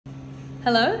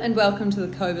Hello and welcome to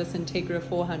the COBAS Integra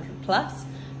 400 Plus.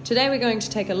 Today we're going to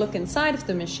take a look inside of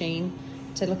the machine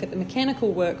to look at the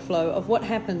mechanical workflow of what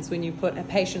happens when you put a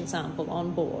patient sample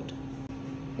on board.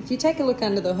 If you take a look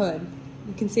under the hood,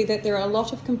 you can see that there are a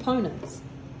lot of components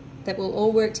that will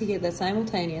all work together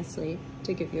simultaneously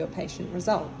to give you a patient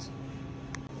result.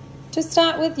 To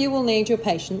start with, you will need your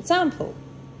patient sample.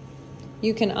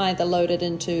 You can either load it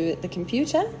into the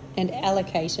computer and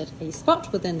allocate it a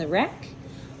spot within the rack,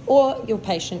 or your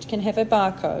patient can have a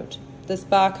barcode. This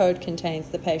barcode contains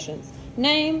the patient's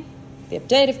name, their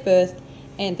date of birth,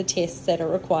 and the tests that are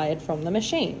required from the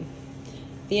machine.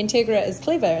 The Integra is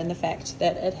clever in the fact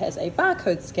that it has a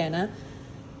barcode scanner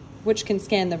which can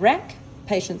scan the rack,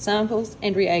 patient samples,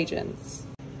 and reagents.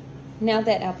 Now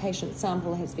that our patient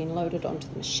sample has been loaded onto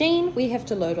the machine, we have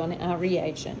to load on our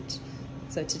reagent.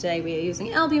 So today we are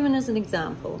using albumin as an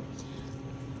example.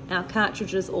 Our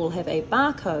cartridges all have a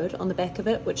barcode on the back of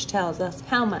it which tells us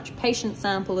how much patient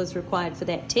sample is required for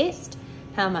that test,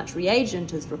 how much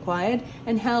reagent is required,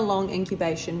 and how long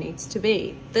incubation needs to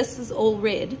be. This is all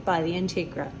read by the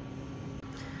Integra.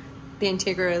 The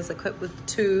Integra is equipped with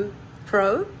two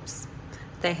probes.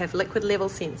 They have liquid level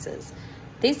sensors.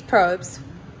 These probes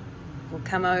will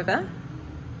come over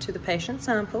to the patient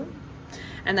sample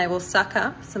and they will suck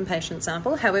up some patient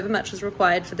sample, however much is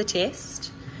required for the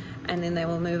test. And then they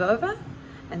will move over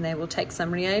and they will take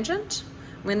some reagent.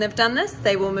 When they've done this,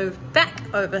 they will move back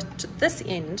over to this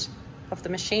end of the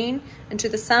machine into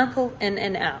the sample in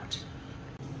and out.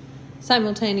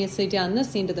 Simultaneously down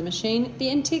this end of the machine, the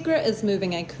Integra is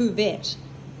moving a cuvette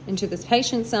into this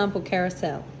patient sample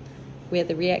carousel where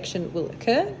the reaction will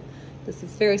occur. This is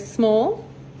very small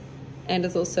and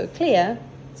is also clear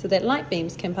so that light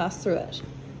beams can pass through it.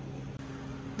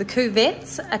 The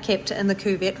cuvettes are kept in the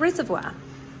cuvette reservoir.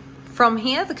 From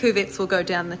here, the cuvettes will go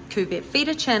down the cuvette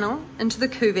feeder channel into the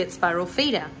cuvette spiral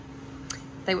feeder.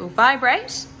 They will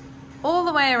vibrate all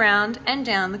the way around and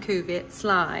down the cuvette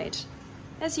slide,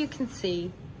 as you can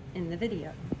see in the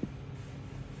video.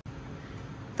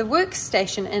 The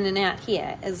workstation in and out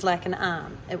here is like an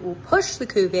arm. It will push the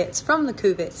cuvettes from the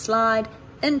cuvette slide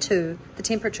into the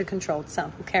temperature-controlled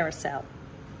sample carousel.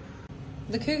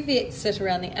 The cuvettes sit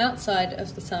around the outside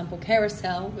of the sample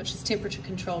carousel, which is temperature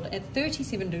controlled at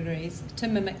 37 degrees to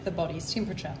mimic the body's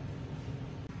temperature.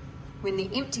 When the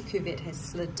empty cuvette has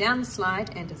slid down the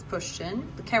slide and is pushed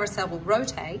in, the carousel will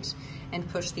rotate and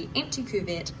push the empty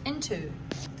cuvette into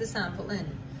the sample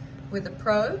in, where the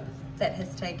probe that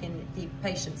has taken the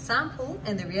patient sample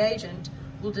and the reagent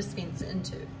will dispense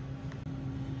into.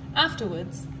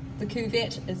 Afterwards, the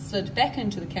cuvette is slid back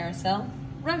into the carousel,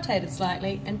 rotated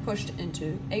slightly and pushed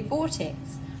into a vortex,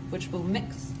 which will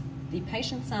mix the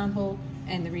patient sample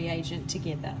and the reagent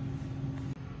together.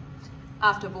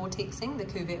 After vortexing, the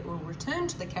cuvette will return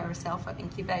to the carousel for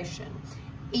incubation.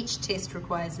 Each test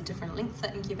requires a different length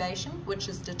for incubation, which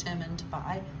is determined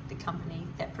by the company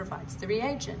that provides the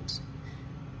reagent.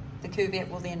 The cuvette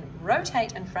will then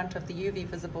rotate in front of the UV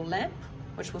visible lamp,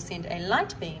 which will send a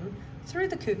light beam through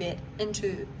the cuvette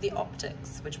into the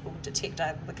optics, which will detect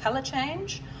either the colour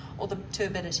change or the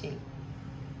turbidity.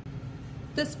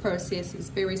 This process is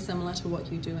very similar to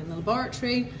what you do in the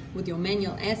laboratory with your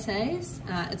manual assays.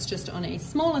 It's just on a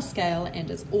smaller scale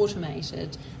and is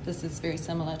automated. This is very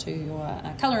similar to your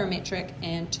colorimetric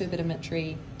and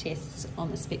turbidimetry tests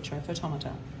on the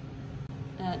spectrophotometer.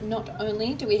 Not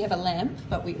only do we have a lamp,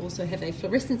 but we also have a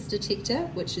fluorescence detector,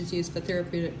 which is used for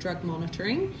therapeutic drug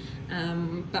monitoring,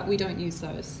 but we don't use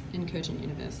those in Curtin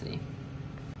University.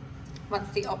 Once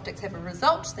the optics have a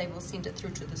result, they will send it through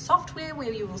to the software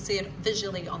where you will see it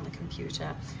visually on the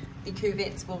computer. The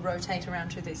cuvettes will rotate around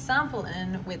to the sample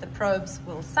in, where the probes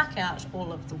will suck out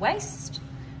all of the waste.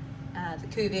 The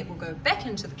cuvette will go back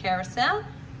into the carousel,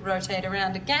 rotate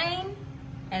around again,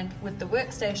 and with the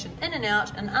workstation in and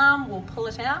out, an arm will pull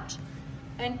it out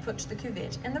and put the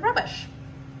cuvette in the rubbish.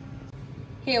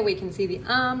 Here we can see the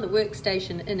arm, the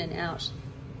workstation in and out,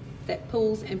 that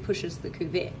pulls and pushes the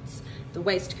cuvettes. The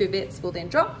waste cuvettes will then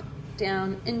drop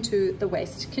down into the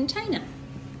waste container.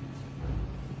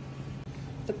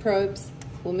 The probes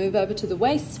will move over to the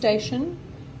waste station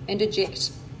and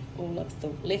eject all of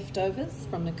the leftovers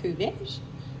from the cuvette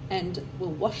and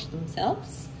will wash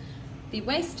themselves. The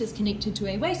waste is connected to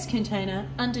a waste container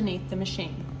underneath the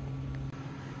machine.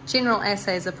 General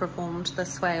assays are performed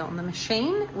this way on the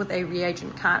machine with a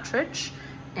reagent cartridge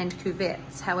and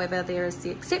cuvettes. However, there is the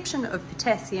exception of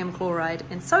potassium chloride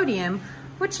and sodium,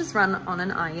 which is run on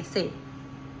an ISE.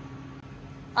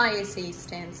 ISE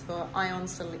stands for Ion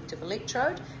Selective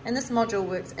Electrode, and this module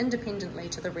works independently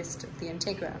to the rest of the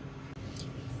Integra.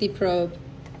 The probe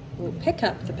will pick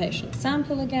up the patient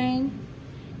sample again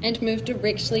and move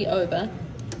directly over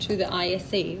to the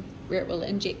ISE, where it will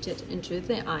inject it into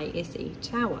the ISE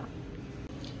tower.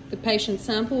 The patient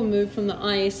sample will move from the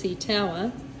ISE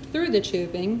tower through the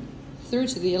tubing, through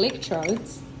to the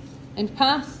electrodes, and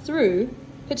pass through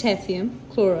potassium,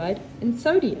 chloride, and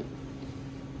sodium.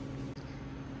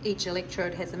 Each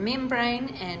electrode has a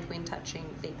membrane, and when touching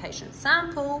the patient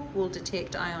sample will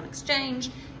detect ion exchange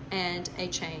and a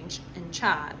change in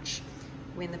charge.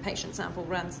 When the patient sample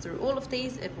runs through all of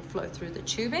these, it will flow through the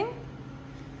tubing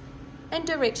and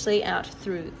directly out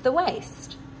through the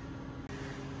waste.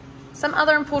 Some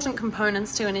other important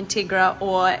components to an Integra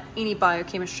or any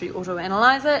biochemistry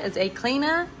autoanalyzer is a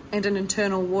cleaner and an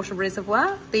internal water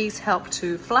reservoir. These help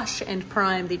to flush and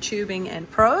prime the tubing and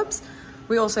probes.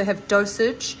 We also have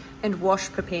dosage and wash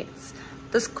pipettes.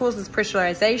 This causes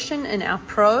pressurization in our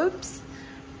probes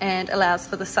and allows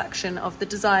for the suction of the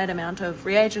desired amount of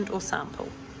reagent or sample.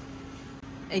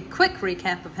 A quick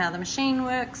recap of how the machine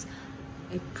works.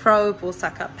 A probe will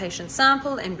suck up patient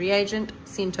sample and reagent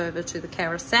sent over to the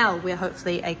carousel, where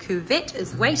hopefully a cuvette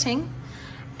is waiting,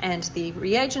 and the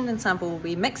reagent and sample will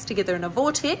be mixed together in a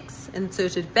vortex,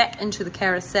 inserted back into the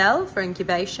carousel for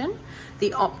incubation.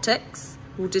 The optics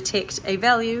will detect a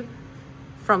value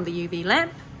from the UV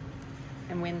lamp,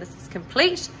 and when this is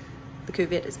complete, the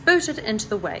cuvette is booted into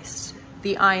the waste.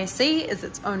 The ISE is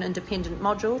its own independent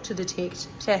module to detect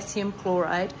potassium,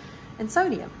 chloride, and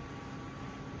sodium.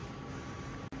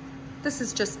 This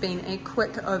has just been a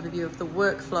quick overview of the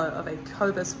workflow of a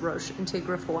COBAS Roche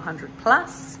Integra 400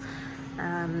 Plus.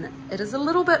 It is a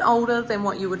little bit older than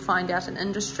what you would find out in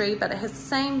industry, but it has the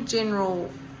same general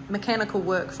mechanical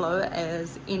workflow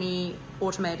as any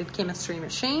automated chemistry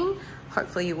machine.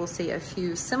 Hopefully you will see a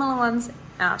few similar ones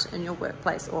out in your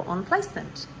workplace or on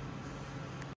placement.